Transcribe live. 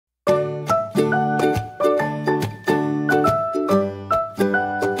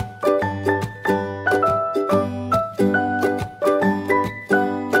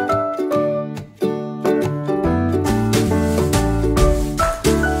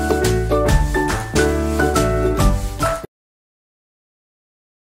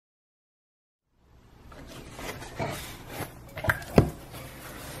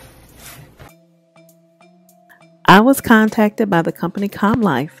I was contacted by the company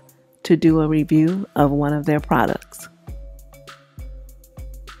Comlife to do a review of one of their products.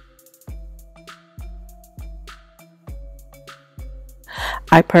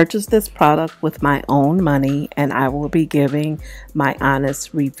 I purchased this product with my own money and I will be giving my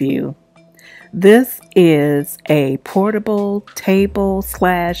honest review. This is a portable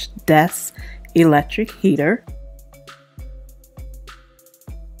table/desk electric heater.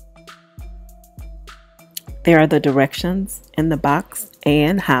 There are the directions in the box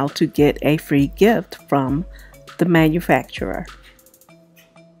and how to get a free gift from the manufacturer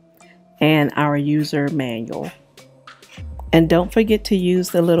and our user manual. And don't forget to use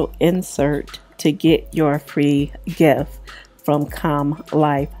the little insert to get your free gift from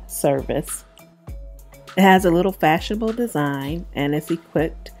Comlife service. It has a little fashionable design and is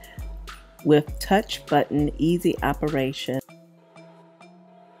equipped with touch button easy operation.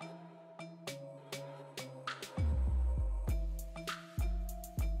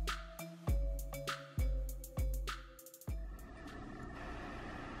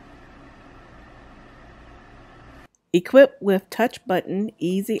 Equipped with touch button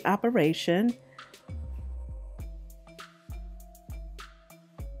easy operation.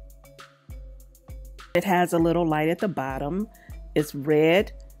 It has a little light at the bottom. It's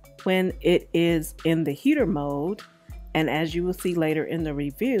red when it is in the heater mode, and as you will see later in the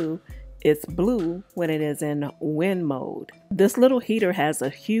review, it's blue when it is in wind mode. This little heater has a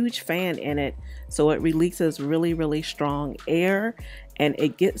huge fan in it, so it releases really strong air and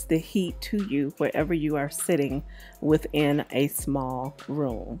it gets the heat to you wherever you are sitting within a small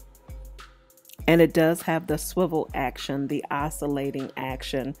room. And it does have the swivel action, the oscillating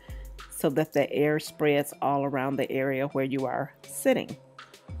action, so that the air spreads all around the area where you are sitting.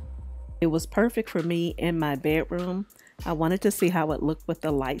 It was perfect for me in my bedroom. I wanted to see how it looked with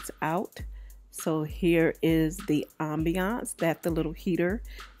the lights out. So here is the ambiance that the little heater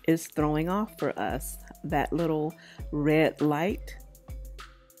is throwing off for us. That little red light.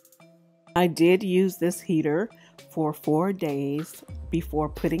 I did use this heater for 4 days before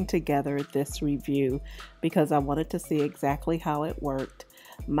putting together this review because I wanted to see exactly how it worked.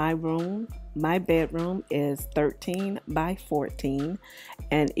 My bedroom is 13 by 14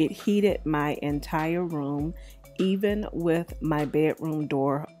 and it heated my entire room even with my bedroom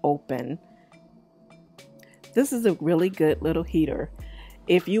door open. This is a really good little heater.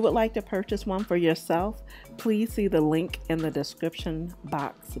 If you would like to purchase one for yourself, please see the link in the description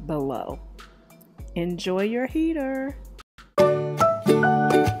box below. Enjoy your heater.